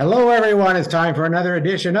Hello, everyone. It's time for another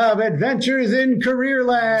edition of Adventures in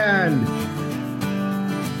Careerland.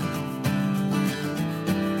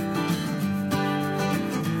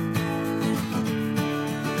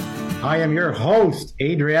 I am your host,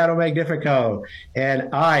 Adriano Magnifico, and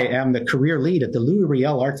I am the career lead at the Louis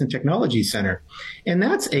Riel Arts and Technology Center. And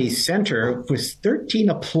that's a center with 13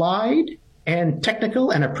 applied and technical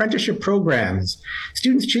and apprenticeship programs.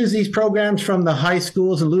 Students choose these programs from the high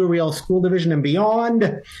schools and Louis Riel School Division and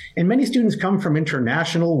beyond. And many students come from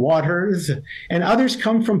international waters, and others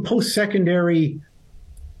come from post-secondary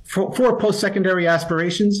for post-secondary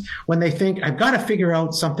aspirations when they think, I've got to figure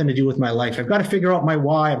out something to do with my life. I've got to figure out my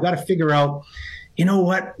why. I've got to figure out, you know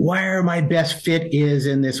what, where my best fit is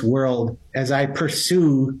in this world as I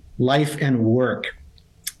pursue life and work.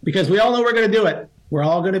 Because we all know we're going to do it. We're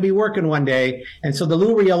all going to be working one day. And so the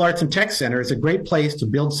Louis Riel Arts and Tech Center is a great place to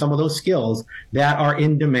build some of those skills that are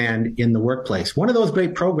in demand in the workplace. One of those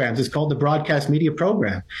great programs is called the Broadcast Media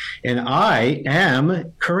Program. And I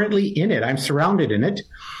am currently in it. I'm surrounded in it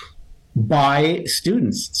by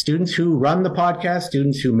students who run the podcast,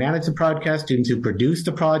 students who manage the podcast, students who produce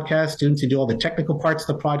the podcast, students who do all the technical parts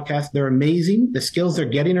of the podcast. They're amazing. The skills they're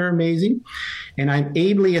getting are amazing. And I'm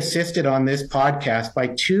ably assisted on this podcast by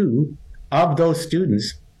two of those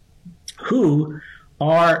students who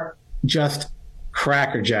are just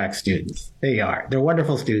crackerjack students. They are. They're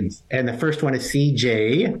wonderful students. And the first one is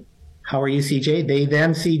CJ. How are you, CJ? They,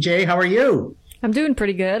 them, CJ. How are you? I'm doing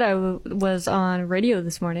pretty good. I was on radio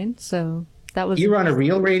this morning, so that was... You were on a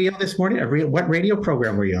real radio this morning? What radio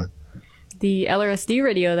program were you on? The LRSD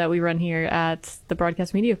radio that we run here at the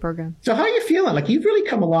Broadcast Media Program. So how are you feeling? Like, you've really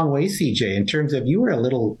come a long way, CJ, in terms of you were a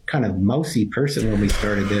little kind of mousy person when we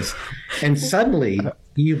started this. And suddenly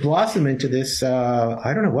you blossom into this,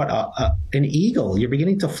 I don't know what, an eagle. You're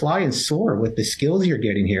beginning to fly and soar with the skills you're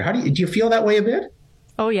getting here. Do you feel that way a bit?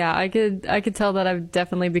 Oh yeah, I could tell that I've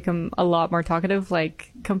definitely become a lot more talkative,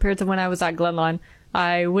 like compared to when I was at Glenlawn.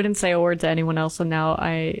 I wouldn't say a word to anyone else, and now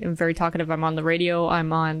I am very talkative. I'm on the radio,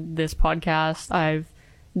 I'm on this podcast, I've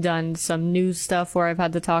done some news stuff where I've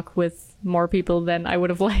had to talk with more people than I would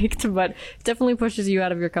have liked, but it definitely pushes you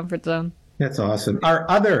out of your comfort zone. That's awesome. Our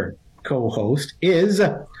other co-host is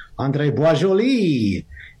Andre Boisjoli,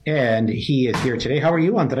 and he is here today. How are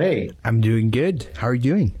you, Andre? I'm doing good. How are you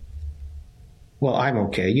doing? Well, I'm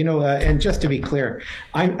okay. You know, and just to be clear,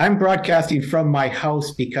 I'm broadcasting from my house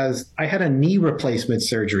because I had a knee replacement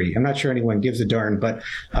surgery. I'm not sure anyone gives a darn, but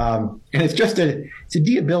and it's a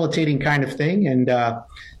debilitating kind of thing. And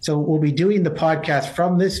so we'll be doing the podcast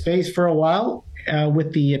from this space for a while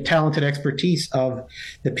with the talented expertise of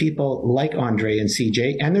the people like Andre and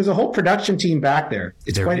CJ. And there's a whole production team back there.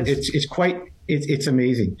 It's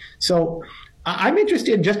amazing. So I'm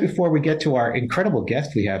interested, just before we get to our incredible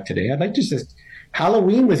guest we have today, I'd like to just...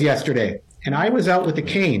 Halloween was yesterday, and I was out with the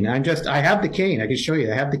cane. I have the cane. I can show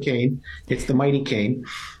you. I have the cane. It's the mighty cane.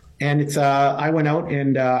 And it's, I went out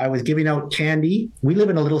and I was giving out candy. We live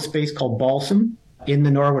in a little space called Balsam in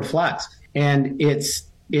the Norwood Flats. And it's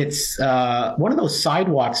one of those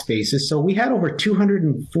sidewalk spaces. So we had over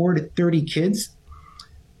 230 kids.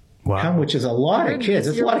 Wow. Which is a lot of kids.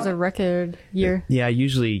 This year was a record year. Yeah,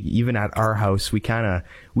 usually, even at our house, we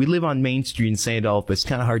live on Main Street in St. Adolphe, but it's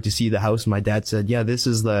kind of hard to see the house. My dad said, yeah, this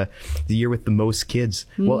is the year with the most kids.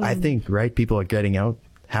 Well, I think, right, people are getting out.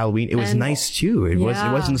 Halloween. It was nice, too. It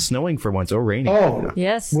wasn't snowing for once or raining. Oh.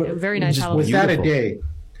 Yes, very nice Halloween. Was that a day?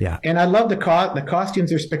 Yeah. And I love the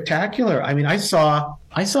costumes are spectacular. I mean, I saw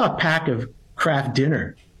a pack of Kraft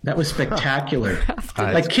Dinner. That was spectacular.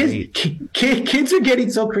 Like kids are getting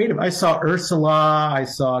so creative. I saw Ursula, I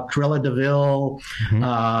saw Cruella de Vil,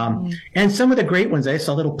 and some of the great ones. I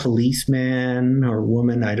saw a little policeman or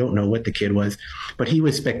woman. I don't know what the kid was, but he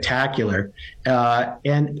was spectacular.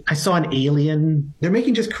 And I saw an alien. They're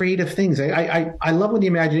making just creative things. I love when the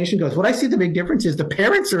imagination goes. What I see the big difference is the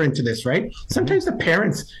parents are into this, right? Sometimes the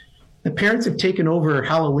parents have taken over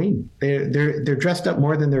Halloween. They're dressed up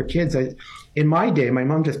more than their kids. In my day, my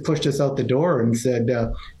mom just pushed us out the door and said,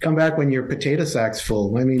 "Come back when your potato sack's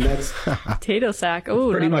full." I mean, that's potato sack.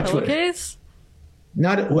 Oh, pretty much pillowcase.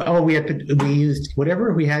 We used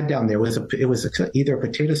whatever we had down there. It was either a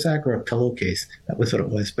potato sack or a pillowcase. That was what it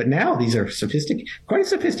was. But now these are quite a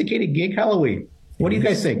sophisticated gig Halloween. What do you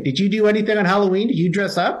guys think? Did you do anything on Halloween? Did you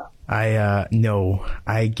dress up? No,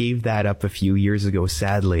 I gave that up a few years ago,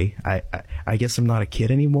 sadly. I guess I'm not a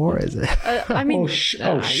kid anymore, is it? I mean,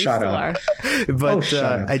 shut up. But,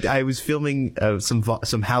 I was filming,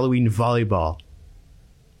 some Halloween volleyball.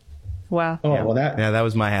 Wow. Oh, yeah. Well, that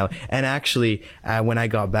was my Halloween. And actually, when I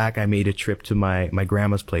got back, I made a trip to my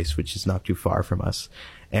grandma's place, which is not too far from us.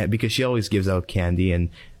 And because she always gives out candy, and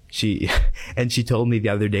she told me the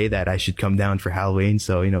other day that I should come down for Halloween.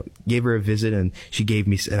 So, gave her a visit, and she gave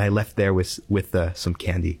me, and I left there with some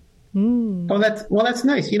candy. Oh, that's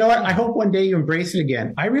nice. You know what? I hope one day you embrace it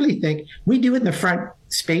again. I really think we do it in the front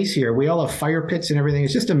space here. We all have fire pits and everything.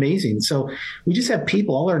 It's just amazing. So we just have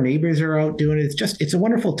people, all our neighbors are out doing it. It's a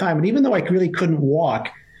wonderful time. And even though I really couldn't walk,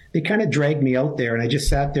 they kind of dragged me out there, and I just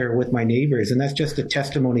sat there with my neighbors. And that's just a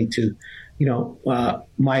testimony to,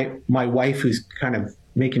 my wife, who's kind of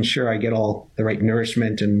making sure I get all the right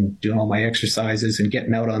nourishment and doing all my exercises and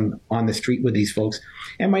getting out on the street with these folks,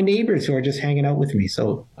 and my neighbors who are just hanging out with me.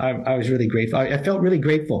 So I was really grateful. I felt really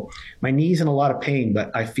grateful. My knee's in a lot of pain,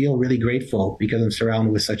 but I feel really grateful because I'm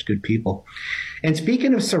surrounded with such good people. And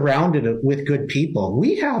speaking of surrounded with good people,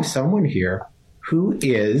 we have someone here who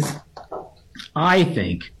is, I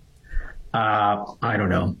think, I don't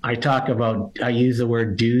know. I use the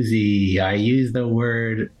word doozy. I use the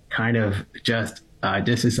word kind of just,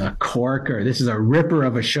 this is a corker. This is a ripper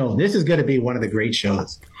of a show. This is going to be one of the great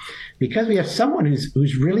shows because we have someone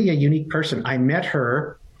who's really a unique person. I met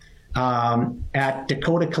her at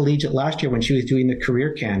Dakota Collegiate last year when she was doing the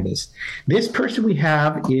career canvas. This person we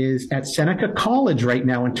have is at Seneca College right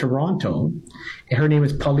now in Toronto. Her name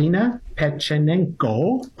is Paulina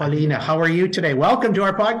Pechenenko. Paulina, how are you today? Welcome to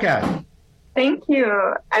our podcast. Thank you.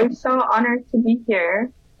 I'm so honored to be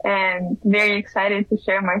here and very excited to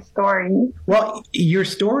share my story. Well, your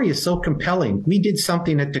story is so compelling. We did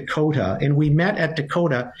something at Dakota, and we met at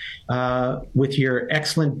Dakota with your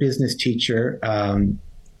excellent business teacher,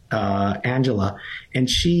 Angela, and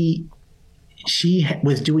she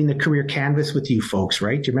was doing the career canvas with you folks,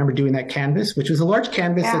 right? Do you remember doing that canvas, which was a large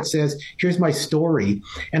canvas that says, here's my story.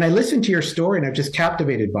 And I listened to your story and I'm just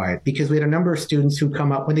captivated by it because we had a number of students who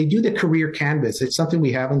come up when they do the career canvas. It's something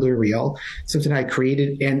we have in Louis Riel, something I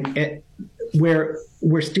created, and where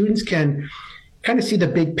students can kind of see the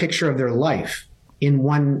big picture of their life on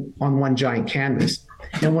one giant canvas.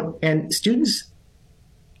 And students,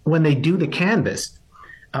 when they do the canvas,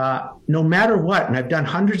 no matter what, and I've done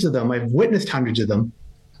hundreds of them, I've witnessed hundreds of them,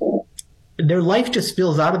 their life just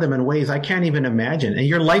spills out of them in ways I can't even imagine. And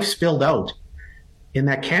your life spilled out in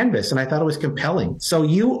that canvas, and I thought it was compelling. So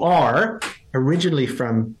you are originally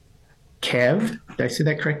from Kiev. Did I say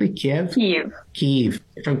that correctly? Kiev? Kiev.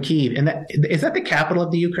 From Kiev. And is that the capital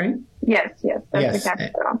of the Ukraine? Yes, that's the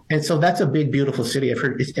capital. And so that's a big, beautiful city. I've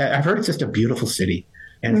heard it's just a beautiful city,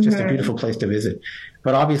 and it's just a beautiful place to visit.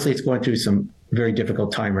 But obviously it's going through some very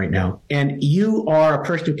difficult time right now. And you are a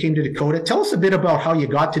person who came to Dakota. Tell us a bit about how you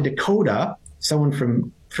got to Dakota, someone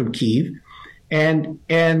from Kiev, and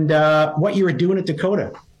what you were doing at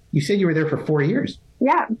Dakota. You said you were there for 4 years.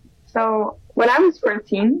 Yeah. So when I was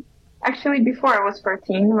 14, actually before I was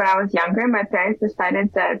 14, when I was younger, my parents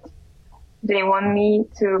decided that they want me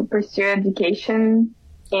to pursue education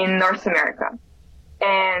in North America.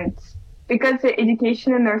 And because the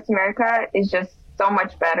education in North America is just so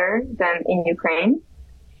much better than in Ukraine.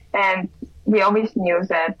 And we always knew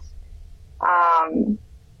that I'm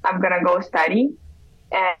going to go study.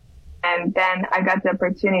 And then I got the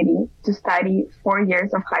opportunity to study 4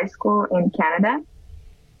 years of high school in Canada,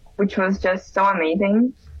 which was just so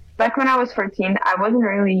amazing. Back when I was 14, I wasn't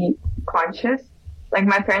really conscious. Like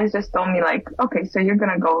my parents just told me like, okay, so you're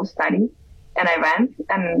going to go study. And I went,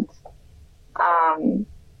 and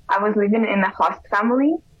I was living in a host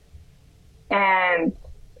family and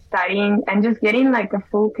studying and just getting like a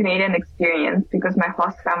full Canadian experience because my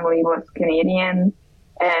host family was Canadian,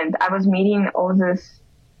 and I was meeting all these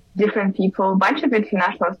different people, bunch of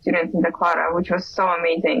international students in Dakota, which was so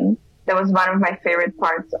amazing. That was one of my favorite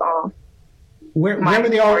parts of where were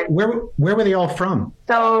they all where were they all from?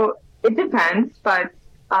 So it depends, but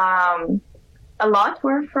a lot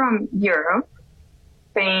were from Europe,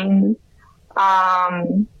 Spain,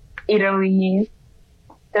 Italy.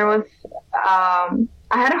 There was, I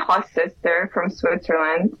had a host sister from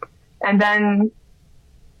Switzerland. And then,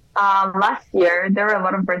 last year, there were a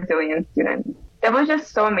lot of Brazilian students. It was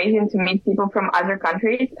just so amazing to meet people from other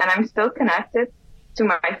countries. And I'm still connected to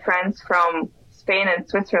my friends from Spain and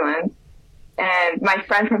Switzerland. And my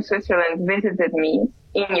friend from Switzerland visited me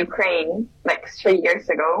in Ukraine like 3 years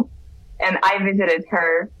ago. And I visited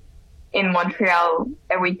her in Montreal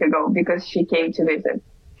a week ago because she came to visit.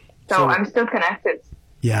 So I'm still connected.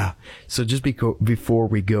 Yeah. So just before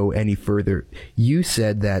we go any further, you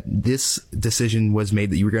said that this decision was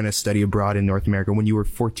made that you were going to study abroad in North America when you were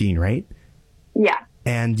 14, right? Yeah.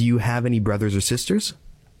 And do you have any brothers or sisters?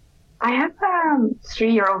 I have a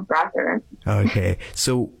 3-year-old brother. Okay.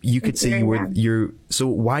 So you could say so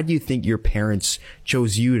why do you think your parents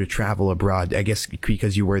chose you to travel abroad? I guess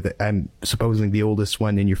because you were supposedly the oldest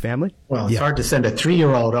one in your family? Well, it's hard to send a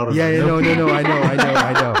 3-year-old out of no,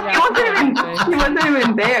 I know. He wasn't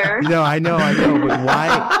even there. No, I know,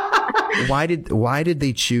 but why did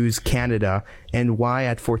they choose Canada, and why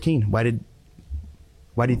at 14? Why do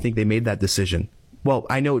you think they made that decision? Well,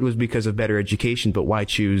 I know it was because of better education, but why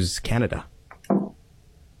choose Canada?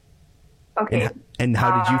 Okay. And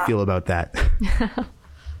how did you feel about that?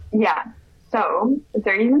 Yeah. So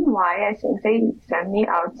the reason why I think they sent me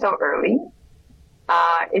out so early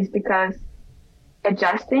is because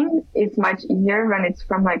adjusting is much easier when it's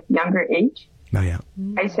from like younger age. Oh yeah.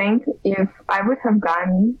 I think if I would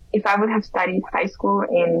have studied high school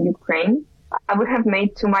in Ukraine, I would have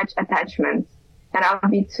made too much attachments and I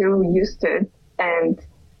would be too used to it. And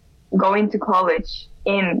going to college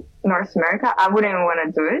in North America, I wouldn't want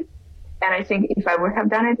to do it. And I think if I would have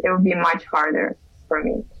done it, it would be much harder for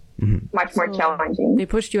me, much more challenging. They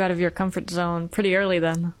pushed you out of your comfort zone pretty early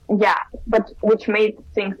then. Yeah, but which made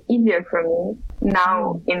things easier for me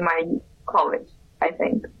now in my college, I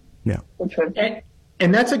think. Yeah. Which was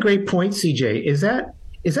and that's a great point, CJ. Is that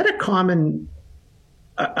a common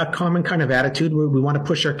kind of attitude where we want to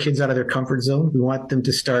push our kids out of their comfort zone? We want them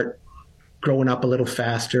to start growing up a little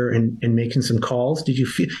faster and making some calls. Did you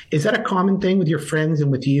feel, is that a common thing with your friends and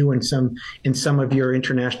with you and some of your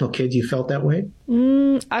international kids? You felt that way?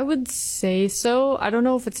 I would say so. I don't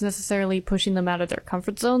know if it's necessarily pushing them out of their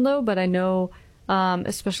comfort zone though, but I know,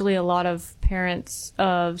 especially a lot of parents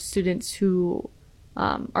of students who,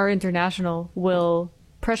 are international will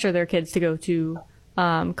pressure their kids to go to,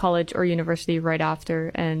 college or university right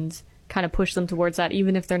after and kind of push them towards that,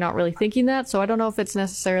 even if they're not really thinking that. So I don't know if it's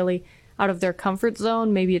necessarily out of their comfort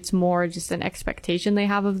zone. Maybe it's more just an expectation they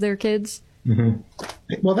have of their kids. Mm-hmm.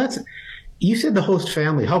 Well, you said the host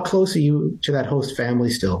family. How close are you to that host family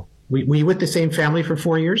still? Were you with the same family for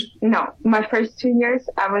 4 years? No, my first 2 years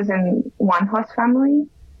I was in one host family,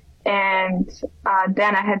 and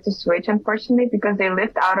then I had to switch, unfortunately, because they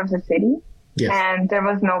lived out of the city. Yes. And there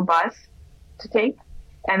was no bus to take,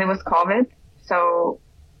 and it was COVID. So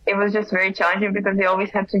it was just very challenging because they always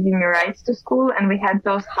had to give me rides to school, and we had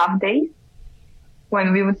those half days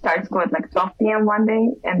when we would start school at like 12 p.m. one day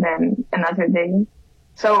and then another day.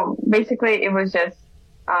 So basically it was just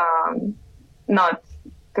not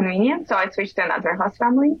convenient. So I switched to another host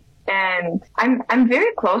family, and I'm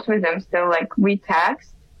very close with them still. Like we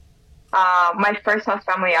text. My first host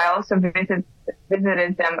family, I also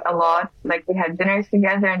visited them a lot. Like we had dinners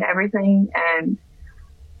together and everything. And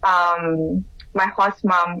my host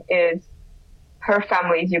mom her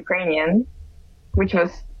family is Ukrainian, which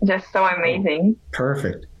was just so amazing.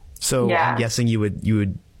 Perfect. So yeah. I'm guessing you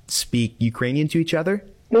would speak Ukrainian to each other?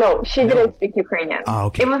 No, she didn't speak Ukrainian. Oh,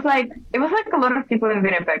 okay. It was like a lot of people in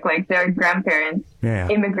Winnipeg, like their grandparents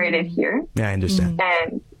immigrated here. Yeah, I understand.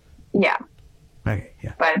 And yeah. Okay,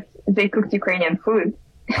 yeah. But they cooked Ukrainian food.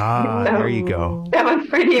 Ah, so there you go. That was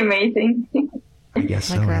pretty amazing. I guess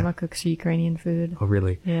my grandma cooks Ukrainian food. Oh,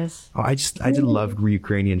 really? Yes. Oh, I just love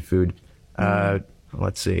Ukrainian food.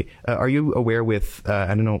 Let's see. Are you aware with, I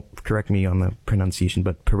don't know, correct me on the pronunciation,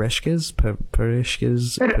 but Pereshkas?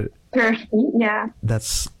 Pereshkas? Yeah.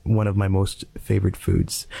 That's one of my most favorite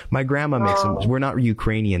foods. My grandma makes them. We're not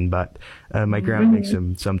Ukrainian, but my grandma makes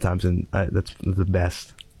them sometimes, and that's the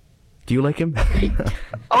best. Do you like him?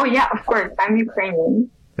 Oh yeah, of course. I'm Ukrainian.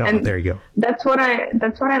 Oh, and there you go. That's what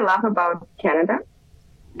I love about Canada,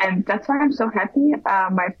 and that's why I'm so happy.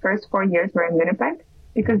 My first 4 years were in Winnipeg,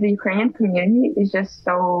 because the Ukrainian community is just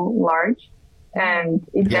so large, and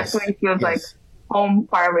it definitely feels like home,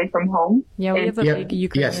 far away from home. Yeah, we have a big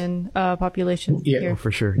Ukrainian population here. Oh,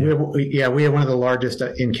 for sure. Yeah. We have one of the largest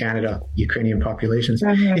in Canada, Ukrainian populations.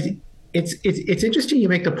 Mm-hmm. It's interesting you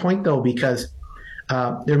make the point, though, because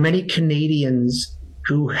there are many Canadians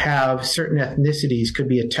who have certain ethnicities, could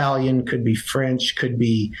be Italian, could be French, could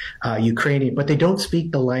be Ukrainian, but they don't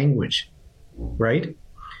speak the language, right?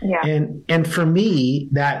 Yeah. And for me,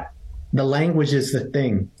 that the language is the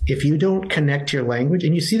thing. If you don't connect to your language,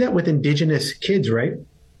 and you see that with Indigenous kids, right?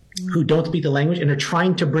 Who don't speak the language and are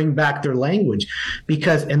trying to bring back their language,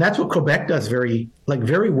 and that's what Quebec does very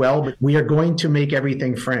well, but we are going to make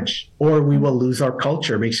everything French or we will lose our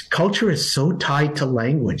culture, because culture is so tied to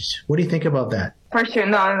language. What do you think about that? For sure.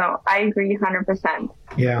 No. I agree 100%.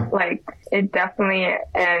 Yeah. Like it definitely,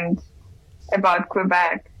 and about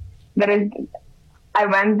Quebec, I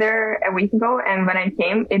went there a week ago, and when I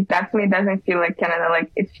came, it definitely doesn't feel like Canada.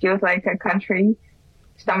 Like it feels like a country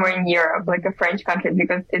somewhere in Europe, like a French country,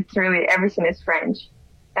 because it's really, everything is French.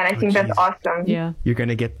 And I think that's awesome. Yeah. You're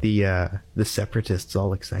gonna get the separatists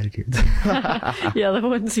all excited here. Yeah, the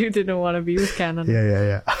ones who didn't want to be with Canada.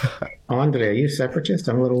 Yeah. Andre, are you separatist?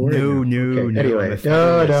 I'm a little worried. No. Okay, anyway, I'm a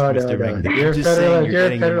federalist, Mr. no. Ringden. You're I'm just federalist. saying you're You're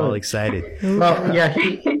getting them all federalist. excited.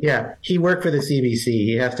 Well, he worked for the CBC.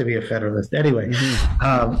 He has to be a federalist. Anyway,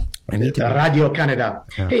 I need to be. Radio Canada.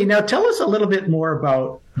 Yeah. Hey, now tell us a little bit more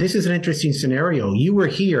about, this is an interesting scenario. You were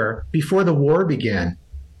here before the war began.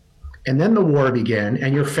 And then the war began,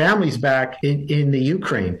 and your family's back in the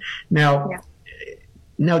Ukraine. Now,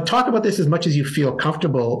 talk about this as much as you feel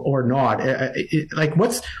comfortable or not. Like,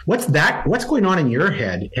 what's going on in your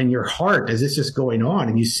head and your heart as this is going on,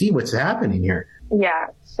 and you see what's happening here? Yeah,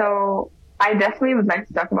 so I definitely would like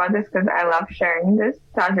to talk about this because I love sharing this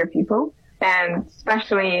to other people. And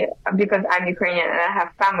especially because I'm Ukrainian and I have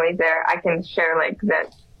family there, I can share like that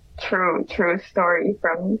true story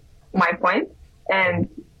from my point. And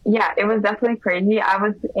yeah, it was definitely crazy. I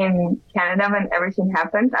was in Canada when everything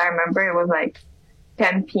happened. I remember it was like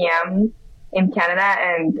 10 p.m. in Canada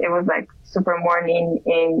and it was like super morning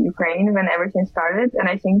in Ukraine when everything started. And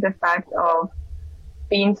I think the fact of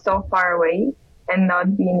being so far away and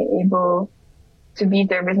not being able to be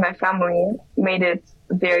there with my family made it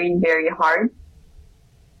very, very hard.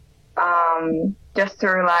 Just to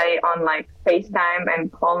rely on like FaceTime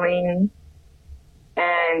and calling.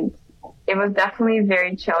 And it was definitely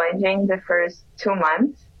very challenging the first 2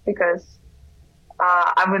 months because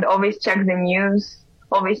I would always check the news,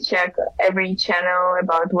 always check every channel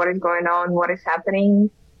about what is going on, what is happening.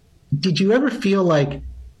 Did you ever feel like,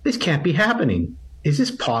 this can't be happening? Is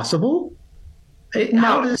this possible?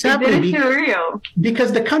 How does this happen? It didn't feel real.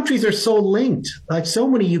 Because the countries are so linked. Like, so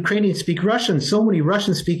many Ukrainians speak Russian, so many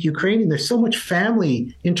Russians speak Ukrainian. There's so much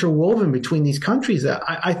family interwoven between these countries that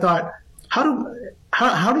I thought,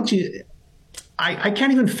 how did you? I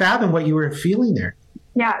can't even fathom what you were feeling there.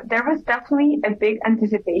 Yeah, there was definitely a big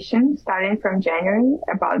anticipation starting from January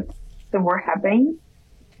about the war happening.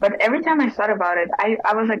 But every time I thought about it,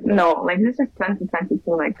 I was like, no, like this is 2022.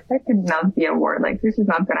 Like there could not be a war. Like this is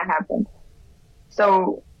not going to happen.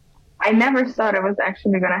 So I never thought it was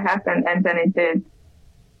actually going to happen. And then it did.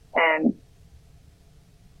 And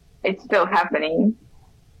it's still happening.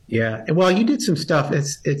 Yeah. Well, you did some stuff.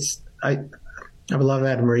 I have a lot of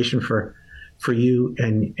admiration for you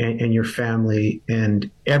and your family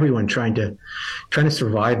and everyone trying to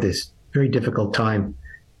survive this very difficult time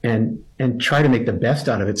and try to make the best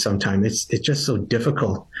out of it sometimes. It's just so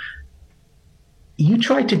difficult. You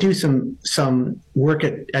tried to do some work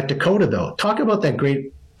at Dakota though. Talk about that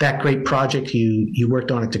great project you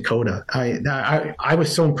worked on at Dakota. I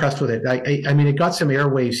was so impressed with it. I mean, it got some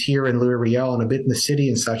airwaves here in Louis Riel and a bit in the city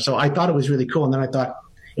and such. So I thought it was really cool. And then I thought,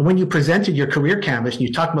 and when you presented your career canvas and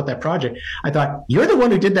you talked about that project, I thought, you're the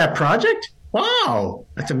one who did that project? Wow,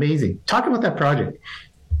 that's amazing. Talk about that project.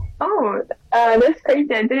 Oh, that's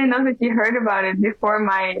crazy. I didn't know that you heard about it before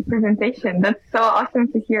my presentation. That's so awesome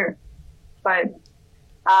to hear. But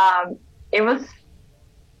it was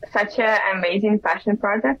such an amazing passion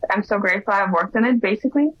project. I'm so grateful I've worked on it.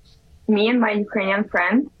 Basically, me and my Ukrainian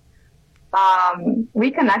friend, we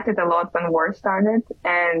connected a lot when war started,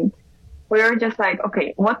 and we were just like,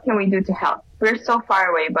 okay, what can we do to help? We're so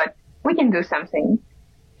far away, but we can do something.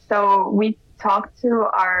 So we talked to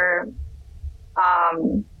our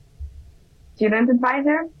student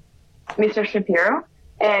advisor, Mr. Shapiro,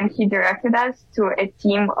 and he directed us to a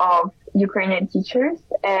team of Ukrainian teachers.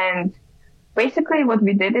 And basically what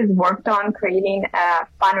we did is worked on creating a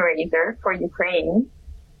fundraiser for Ukraine.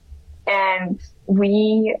 And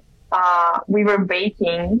we were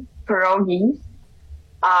baking pierogies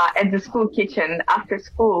at the school kitchen after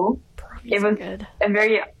school. It was good. a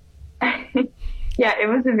very, it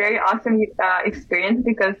was a very awesome experience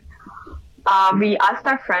because we asked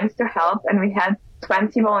our friends to help and we had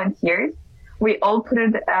 20 volunteers. We all put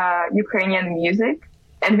in Ukrainian music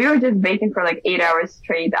and we were just baking for like 8 hours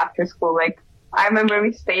straight after school. Like I remember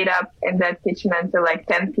we stayed up in that kitchen until like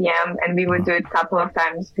 10 p.m. and we would do it a couple of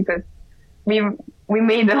times because we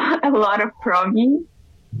made a lot of pierogi.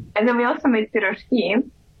 And then we also made pirozhki,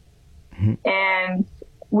 and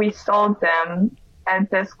we sold them at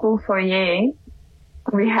the school foyer.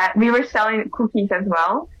 We were selling cookies as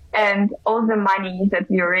well, and all the money that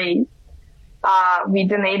we raised, we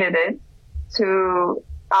donated it to,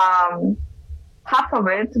 half of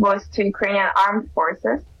it was to Ukrainian armed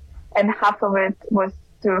forces, and half of it was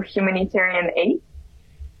to humanitarian aid.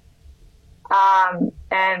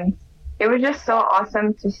 And it was just so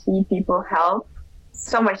awesome to see people help.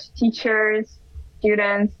 So much teachers,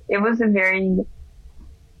 students. It was a very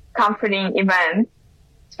comforting event,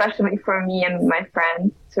 especially for me and my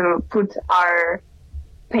friends, to put our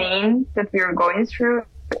pain that we were going through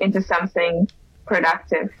into something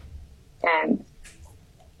productive, and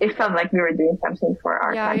it felt like we were doing something for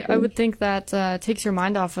our country. I would think that takes your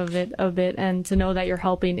mind off of it a bit, and to know that you're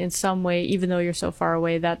helping in some way, even though you're so far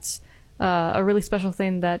away, that's a really special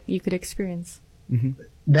thing that you could experience. Mm-hmm.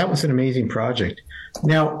 That was an amazing project.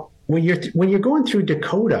 Now, when you're going through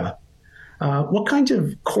Dakota, what kinds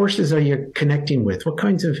of courses are you connecting with? What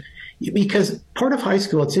kinds of, because part of high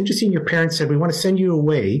school, it's interesting, your parents said, we want to send you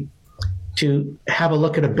away to have a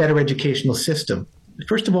look at a better educational system.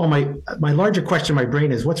 First of all, my larger question in my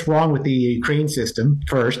brain is, what's wrong with the Ukraine system?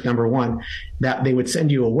 First, number one, that they would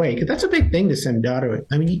send you away, because that's a big thing to send out of it.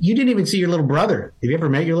 I mean, you didn't even see your little brother. Have you ever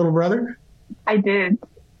met your little brother? I did.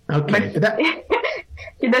 Okay. But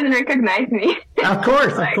he doesn't recognize me. Of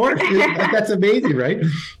course. That's amazing, right?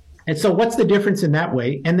 And so what's the difference in that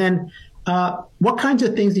way? And then what kinds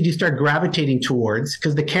of things did you start gravitating towards?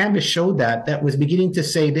 Because the canvas showed that was beginning to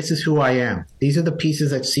say, this is who I am. These are the pieces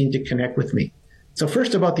that seem to connect with me. So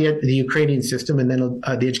first about the Ukrainian system, and then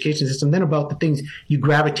the education system, then about the things you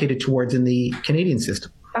gravitated towards in the Canadian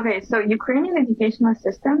system. Okay, so Ukrainian educational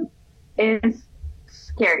system is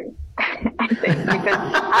scary, I think, because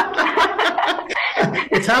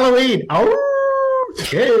it's Halloween. Oh,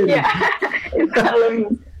 scary. Yeah, it's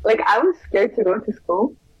Halloween. Like, I was scared to go to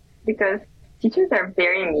school because teachers are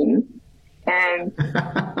very mean, and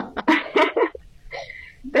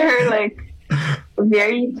they're like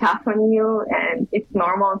very tough on you, and it's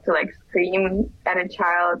normal to like scream at a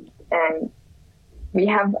child, and we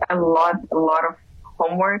have a lot of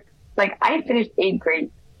homework. Like, I finished 8th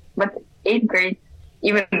grade, but 8th grade,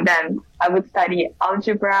 even then, I would study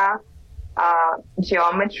algebra,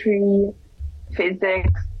 geometry,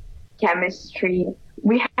 physics, chemistry.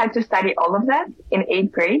 We had to study all of that in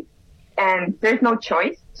 8th grade, and there's no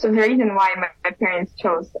choice. So the reason why my parents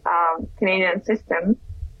chose Canadian system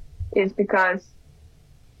is because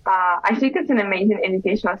I think it's an amazing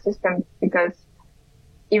educational system, because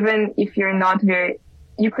even if you're not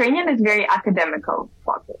Ukrainian is very academical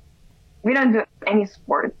focused. We don't do any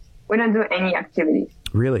sports. We don't do any activities.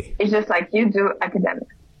 Really? It's just like you do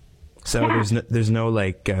academics. So yeah. there's no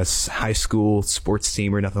like high school sports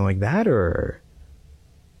team or nothing like that, or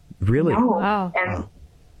really? No. Wow. And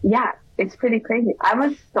yeah, it's pretty crazy. I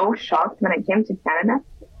was so shocked when I came to Canada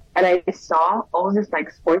and I saw all this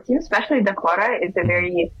like sports teams, especially Dakota is a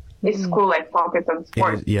very school like focused on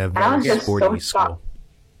sports. Yeah, and I was very just so sporty shocked. school.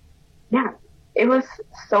 Yeah, it was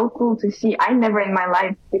so cool to see. I never in my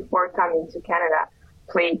life before coming to Canada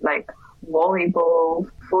played like volleyball,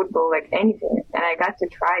 football, like anything, and I got to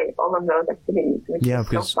try all of those activities, which is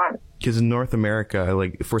so fun. Because in North America,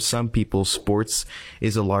 like for some people, sports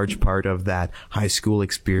is a large part of that high school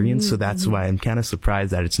experience. So that's why I'm kind of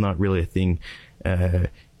surprised that it's not really a thing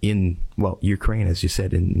in Ukraine, as you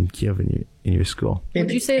said, in Kiev, in your school.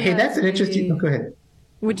 Would you say that's an interesting. Go ahead.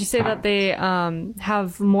 Would you say that they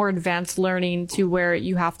have more advanced learning to where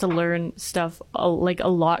you have to learn stuff like a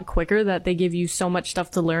lot quicker, that they give you so much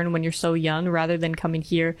stuff to learn when you're so young rather than coming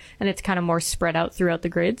here and it's kind of more spread out throughout the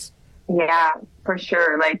grades? Yeah, for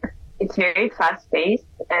sure. Like, it's very fast paced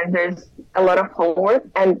and there's a lot of homework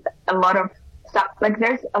and a lot of stuff. Like,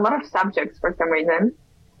 there's a lot of subjects for some reason.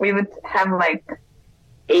 We would have like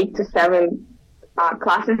 8 to 7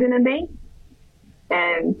 classes in a day,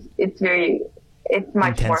 and it's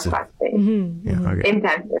much intensive. More fast-paced. Mm-hmm. Yeah, okay.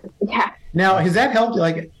 Intensive, yeah. Now, has that helped?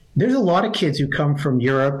 Like, there's a lot of kids who come from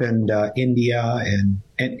Europe and India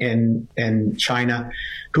and China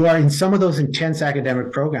who are in some of those intense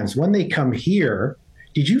academic programs. When they come here,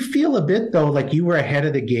 did you feel a bit, though, like you were ahead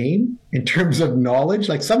of the game in terms of knowledge?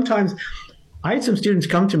 Like, sometimes I had some students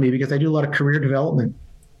come to me because I do a lot of career development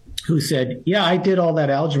who said, yeah, I did all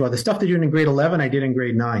that algebra. The stuff they're doing in grade 11, I did in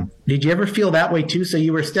grade 9. Did you ever feel that way too? So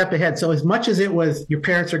you were a step ahead. So as much as it was your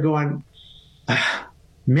parents are going,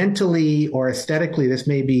 mentally or aesthetically, this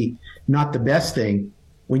may be not the best thing.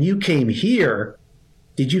 When you came here,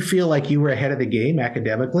 did you feel like you were ahead of the game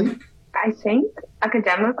academically? I think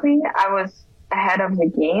academically I was ahead of the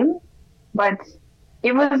game, but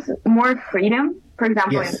it was more freedom. For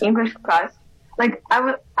example, Yes. in English class, like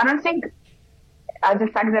I don't think the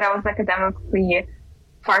fact that I was academically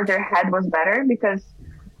farther ahead was better, because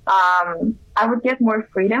I would get more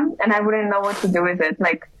freedom and I wouldn't know what to do with it.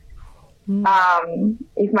 Like,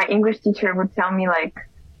 if my English teacher would tell me like,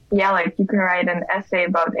 yeah, like you can write an essay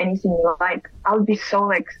about anything you like, I would be so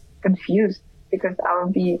like confused, because I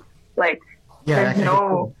would be like, there's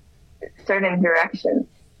no certain direction.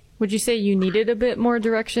 Would you say you needed a bit more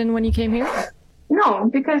direction when you came here? No,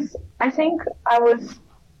 because I think I was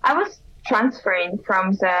transferring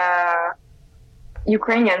from the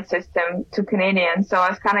Ukrainian system to Canadian, so I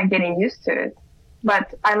was kind of getting used to it.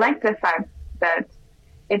 But I like the fact that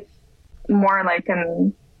it's more like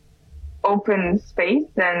an open space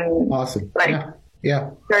than Awesome. like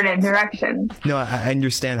Yeah. certain direction. No, I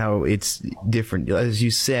understand how it's different. As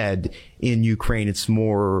you said, in Ukraine, it's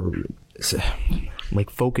more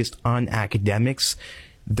like focused on academics.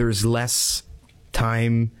 There's less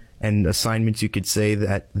time and assignments, you could say,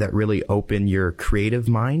 that really open your creative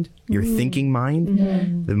mind, your thinking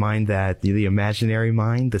mind, the mind that the imaginary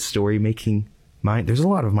mind, the story making mind. There's a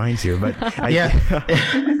lot of minds here, but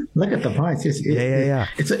Look at the minds. Yeah.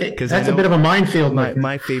 That's a bit of a minefield.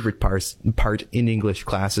 My favorite part in English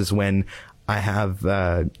class is when I have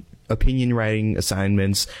opinion writing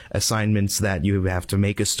assignments that you have to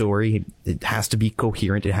make a story. It has to be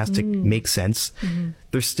coherent. It has to make sense.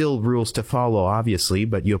 There's still rules to follow, obviously,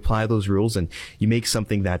 but you apply those rules and you make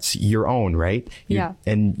something that's your own, right?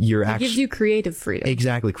 And it gives you creative freedom.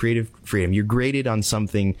 Exactly, creative freedom. You're graded on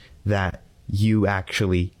something that you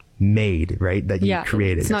actually made, right? That you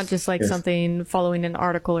created. It's not just like something following an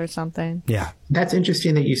article or something. Yeah. That's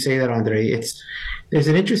interesting that you say that, Andre. There's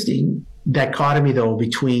an interesting dichotomy, though,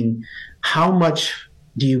 between how much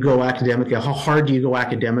do you go academically, how hard do you go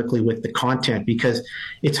academically with the content, because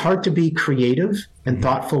it's hard to be creative and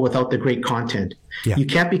thoughtful without the great content. Yeah. You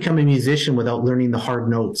can't become a musician without learning the hard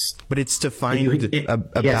notes. But it's to find a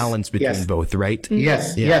balance between both, right?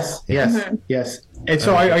 Yes. And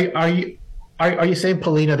so are you saying,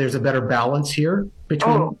 Paulina, there's a better balance here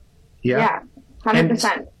between? Oh, yeah,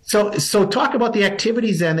 100%. So talk about the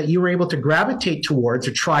activities then that you were able to gravitate towards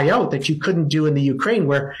or try out that you couldn't do in the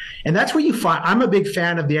Ukraine, and that's where you find. I'm a big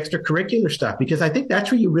fan of the extracurricular stuff, because I think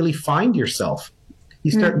that's where you really find yourself.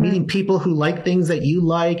 You start meeting people who like things that you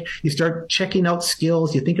like. You start checking out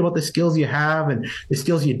skills. You think about the skills you have and the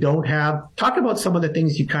skills you don't have. Talk about some of the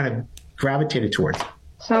things you kind of gravitated towards.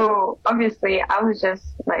 So obviously I was just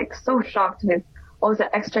like so shocked with all the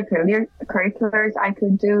extracurriculars I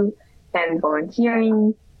could do and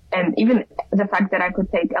volunteering, and even the fact that I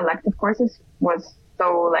could take elective courses was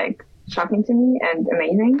so like shocking to me and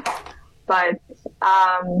amazing. But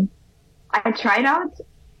I tried out.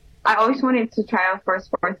 I always wanted to try out for a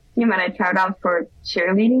sports team, and I tried out for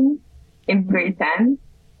cheerleading in grade 10.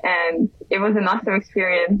 And it was an awesome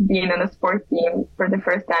experience being on a sports team for the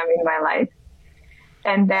first time in my life.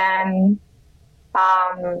 And then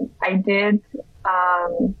I did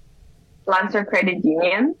Lancer Credit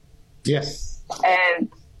Union. Yes.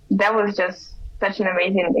 And that was just such an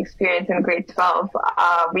amazing experience in grade 12.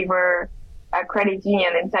 We were a credit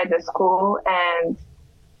union inside the school, and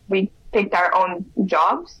we picked our own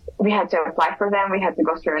jobs. We had to apply for them. We had to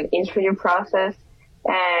go through an interview process.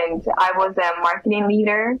 And I was a marketing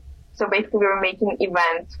leader. So basically we were making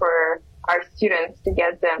events for our students to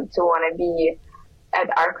get them to want to be at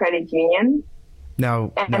our credit union.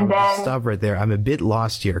 Now, stop right there. I'm a bit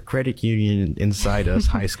lost here. Credit union inside us,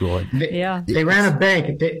 high school. They ran a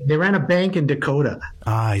bank. They ran a bank in Dakota.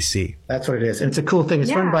 Ah, I see. That's what it is, and it's a cool thing.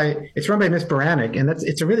 It's run by Miss Baranek, and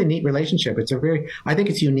it's a really neat relationship. I think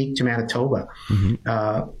it's unique to Manitoba.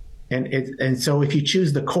 And so if you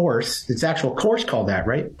choose the course, it's actual course called that,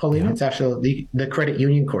 right, Paulina? Yeah. It's actually the credit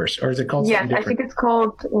union course, or is it called something different? I think it's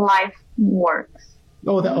called LifeWorks.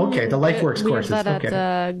 Oh, the LifeWorks course. We have that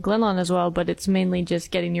at Glenlawn as well, but it's mainly just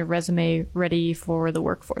getting your resume ready for the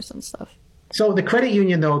workforce and stuff. So the credit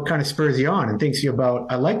union, though, kind of spurs you on and thinks you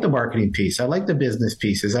about, I like the marketing piece. I like the business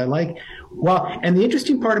pieces. And the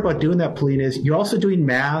interesting part about doing that, Paulina, is you're also doing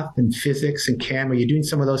math and physics and chem. You're doing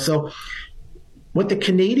some of those. So what the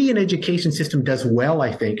Canadian education system does well,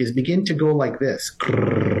 I think, is begin to go like this.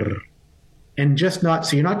 And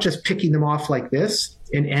so you're not just picking them off like this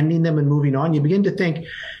and ending them and moving on. You begin to think,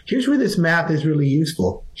 here's where this math is really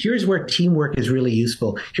useful. Here's where teamwork is really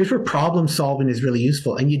useful. Here's where problem solving is really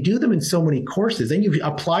useful. And you do them in so many courses. Then you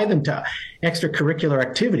apply them to extracurricular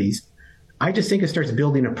activities. I just think it starts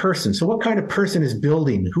building a person. So what kind of person is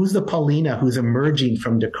building? Who's the Paulina who's emerging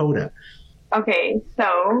from Dakota? Okay,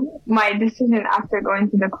 so my decision after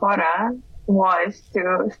going to Dakota was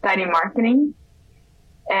to study marketing.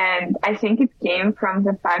 And I think it came from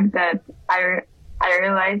the fact that I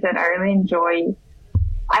realized that I really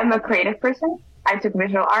I'm a creative person. I took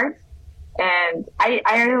visual arts, and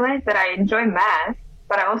I realized that I enjoy math,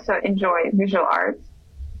 but I also enjoy visual arts.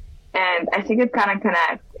 And I think it kind of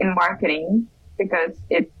connects in marketing because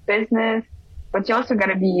it's business, but you also got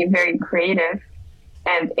to be very creative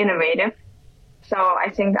and innovative. So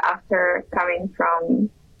I think after coming from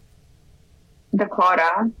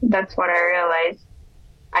Dakota, that's what I realized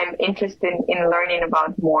I'm interested in learning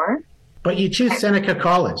about more. But you choose Seneca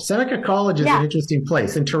College. Seneca College is an interesting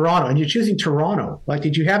place in Toronto, and you're choosing Toronto. Like,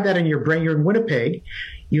 did you have that in your brain? You're in Winnipeg.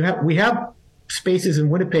 We have spaces in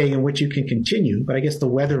Winnipeg in which you can continue, but I guess the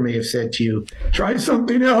weather may have said to you, try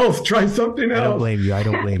something else, try something else. I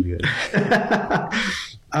don't blame you.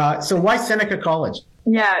 So why Seneca College?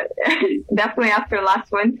 Yeah, definitely after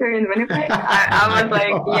last winter in Winnipeg, I was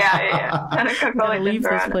like, Seneca College. Leave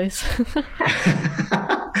this place.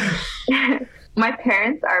 My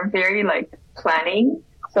parents are very like planning,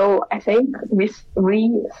 so I think we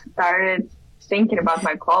started thinking about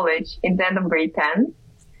my college in the end of grade 10,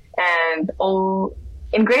 and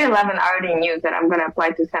in grade 11 I already knew that I'm going to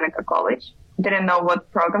apply to Seneca College. Didn't know what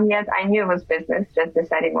program yet. I knew it was business, just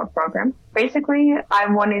deciding what program. Basically, I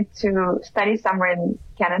wanted to study somewhere in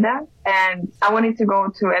Canada, and I wanted to go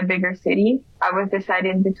to a bigger city. I was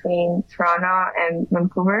deciding between Toronto and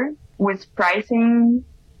Vancouver. With pricing,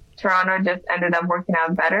 Toronto just ended up working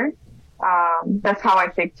out better. That's how I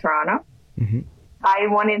picked Toronto. Mm-hmm. I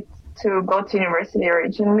wanted to go to university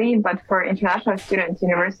originally, but for international students,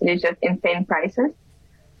 university is just insane prices.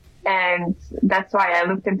 And that's why I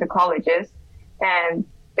looked into colleges. And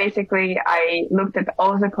basically, I looked at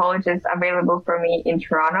all the colleges available for me in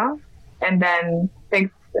Toronto, and then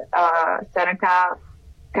picked Seneca,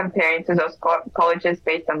 comparing to those colleges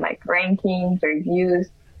based on like rankings, reviews,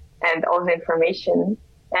 and all the information.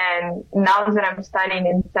 And now that I'm studying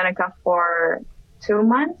in Seneca for 2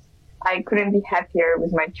 months, I couldn't be happier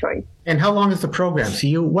with my choice. And how long is the program?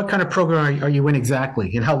 So what kind of program are you in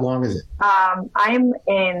exactly, and how long is it? I'm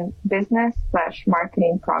in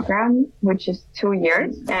business/marketing program, which is 2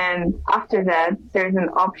 years. And after that, there's an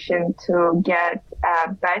option to get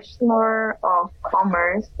a Bachelor of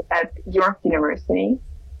Commerce at York University,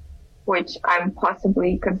 which I'm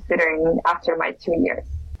possibly considering after my 2 years.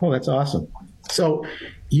 Oh, that's awesome. So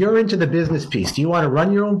you're into the business piece. Do you want to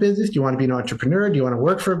run your own business? Do you want to be an entrepreneur? Do you want to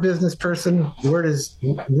work for a business person? Where does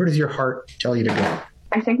your heart tell you to go?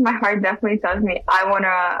 I think my heart definitely tells me I want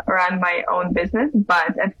to run my own business,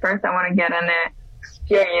 but at first I want to get an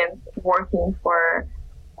experience working for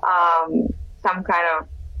some kind of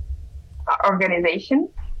organization.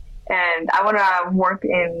 And I want to work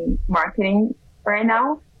in marketing right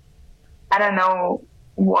now. I don't know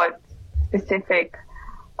what specific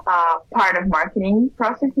part of marketing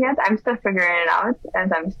process yet. I'm still figuring it out as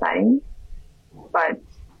I'm studying, but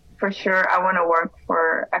for sure I want to work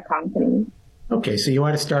for a company. Okay, so you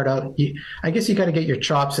want to start out. I guess you got to get your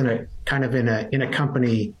chops in a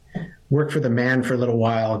company, work for the man for a little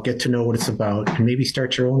while, get to know what it's about, and maybe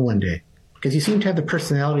start your own one day. Because you seem to have the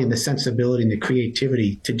personality and the sensibility and the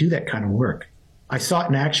creativity to do that kind of work. I saw it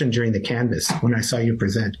in action during the Canvas when I saw you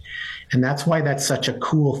present, and that's why that's such a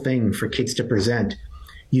cool thing for kids to present.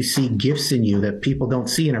 You see gifts in you that people don't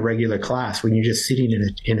see in a regular class when you're just sitting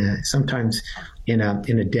sometimes in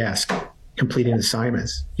a desk completing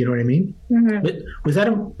assignments. You know what I mean? Mm-hmm. But was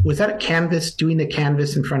that a Canvas, doing the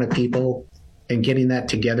Canvas in front of people and getting that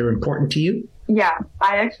together important to you? Yeah,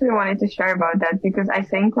 I actually wanted to share about that because I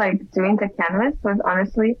think like doing the Canvas was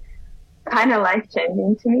honestly kind of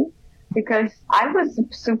life-changing to me because I was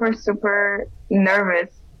super, super nervous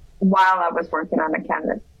while I was working on the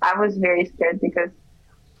Canvas. I was very scared because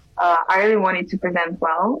I really wanted to present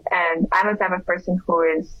well, and I'm the type of person who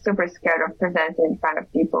is super scared of presenting in front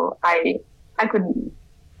of people. I could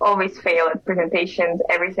always fail at presentations,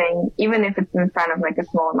 everything, even if it's in front of like a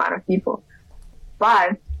small amount of people.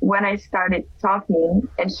 But when I started talking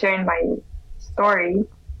and sharing my story,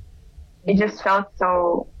 it just felt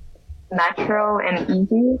so natural and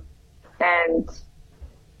easy, and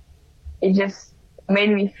it just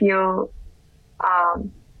made me feel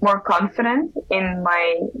more confident in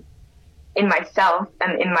myself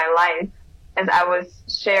and in my life as I was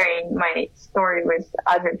sharing my story with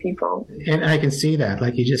other people. And I can see that.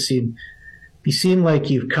 Like you seem like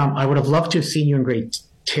you've come. I would have loved to have seen you in grade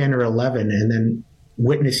 10 or 11 and then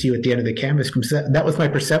witness you at the end of the Canvas. That was my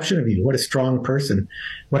perception of you. What a strong person.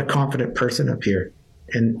 What a confident person up here.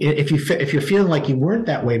 And if you're feeling like you weren't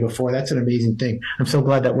that way before, that's an amazing thing. I'm so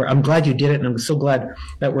glad I'm glad you did it, and I'm so glad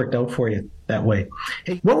that worked out for you that way.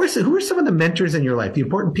 Hey, who were some of the mentors in your life, the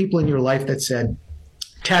important people in your life that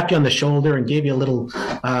tapped you on the shoulder and gave you a little,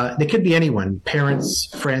 they could be anyone,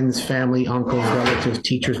 parents, friends, family, uncles, relatives,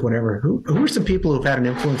 teachers, whatever. Who are some people who've had an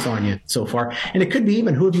influence on you so far? And it could be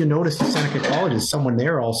even who have you noticed at Seneca College is someone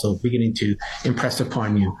there also beginning to impress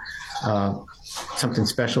upon you something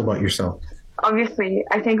special about yourself? Obviously,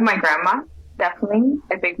 I think my grandma, definitely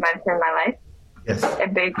a big mentor in my life. Yes.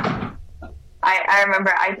 I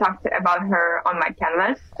remember I talked about her on my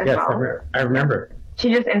Canvas as well. I remember.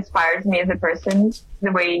 She just inspires me as a person,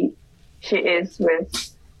 the way she is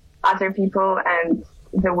with other people and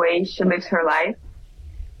the way she lives her life.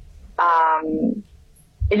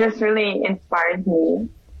 It just really inspired me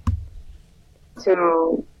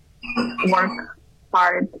to work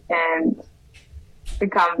hard and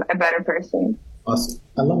become a better person. Awesome.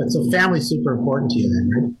 I love it. So family's super important to you then,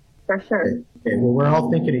 right? For sure. Okay. Well, we're all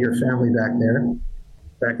thinking of your family back there,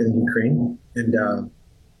 back in the Ukraine. And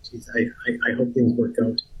geez, I hope things work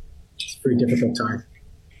out. It's a pretty difficult time.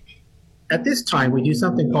 At this time, we do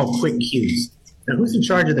something called quick cues. Now, who's in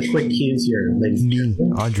charge of the quick cues here, ladies and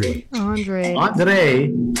gentlemen? Andre. Andre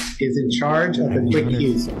is in charge of the quick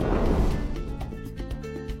cues.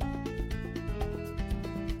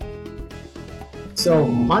 So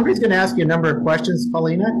Andre's going to ask you a number of questions,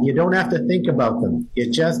 Paulina. You don't have to think about them.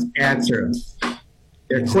 You just answer them.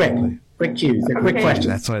 They're quick cues. They're quick questions.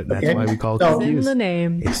 That's why Okay? we call it So- quick In cues. the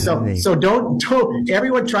name. It's in the name. So don't,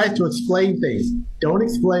 everyone tries to explain things. Don't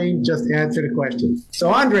explain, just answer the question. So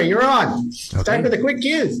Andre, you're on. It's Okay. time for the quick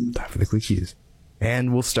cues. Time for the quick cues.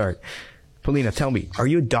 And we'll start. Paulina, tell me, are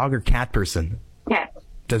you a dog or cat person? Yes.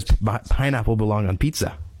 Does pineapple belong on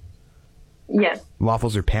pizza? Yes.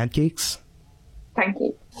 Waffles or pancakes?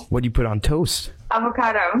 Pancake. What do you put on toast?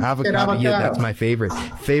 Avocado. Avocado. avocado. Yeah, that's my favorite.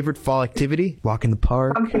 Favorite fall activity? Walk in the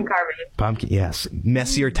park? Pumpkin carving. Pumpkin, yes.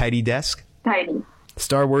 Messy or tidy desk? Tidy.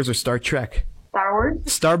 Star Wars or Star Trek? Star Wars.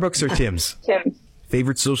 Starbucks or Tim's? Tim's.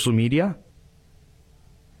 Favorite social media?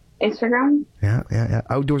 Instagram. Yeah.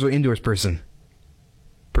 Outdoors or indoors person?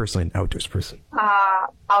 Personally, an outdoors person.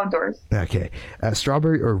 Outdoors. Okay.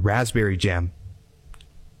 Strawberry or raspberry jam?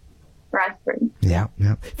 Raspberry. Yeah.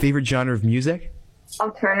 Favorite genre of music?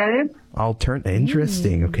 Alternative.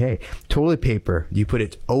 Interesting. Okay. Toilet paper. Do you put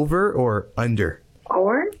it over or under?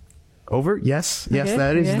 Or Over? Yes. Okay,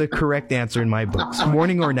 That is okay. the correct answer in my books.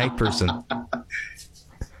 Morning or night person?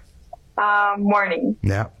 morning.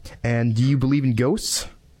 Yeah. And do you believe in ghosts?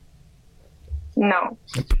 No.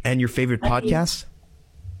 And your favorite podcast?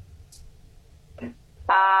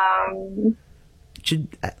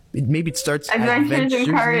 Maybe it starts Adventures in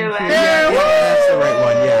Cardio Land. Yeah, that's the right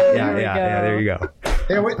one. There we go. There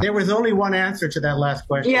you go. There was only one answer to that last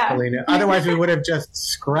question, Yeah. Paulina. Otherwise, we would have just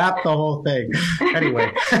scrapped the whole thing.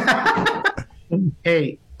 Anyway.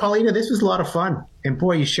 Hey, Paulina, this was a lot of fun. And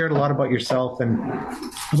boy, you shared a lot about yourself and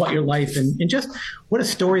about your life and just what a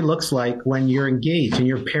story looks like when you're engaged and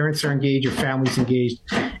your parents are engaged, your family's engaged.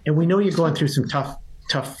 And we know you're going through some tough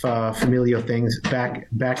familial things back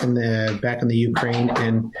in the Ukraine,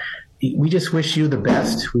 and we just wish you the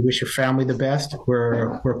best. We wish your family the best.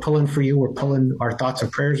 We're pulling for you. We're pulling. Our thoughts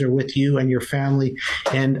and prayers are with you and your family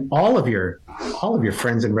and all of your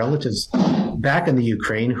friends and relatives back in the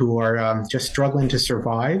Ukraine who are just struggling to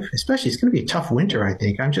survive. Especially, it's going to be a tough winter. I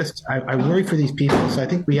think. I worry for these people. So I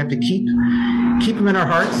think we have to keep them in our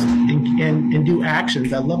hearts and do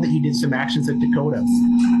actions. I love that you did some actions at Dakota.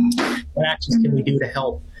 What actions can we do to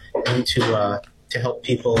help and to help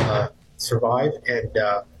people survive and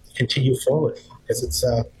continue forward? Because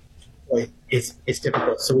it's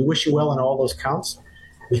difficult. So we wish you well on all those counts.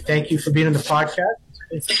 We thank you for being on the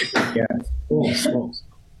podcast. Yeah, holy smokes!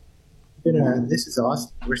 This is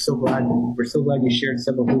awesome. We're so glad you shared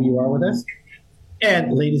some of who you are with us.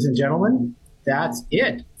 And ladies and gentlemen, that's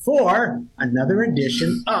it for another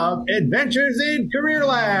edition of Adventures in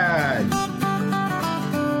Careerland.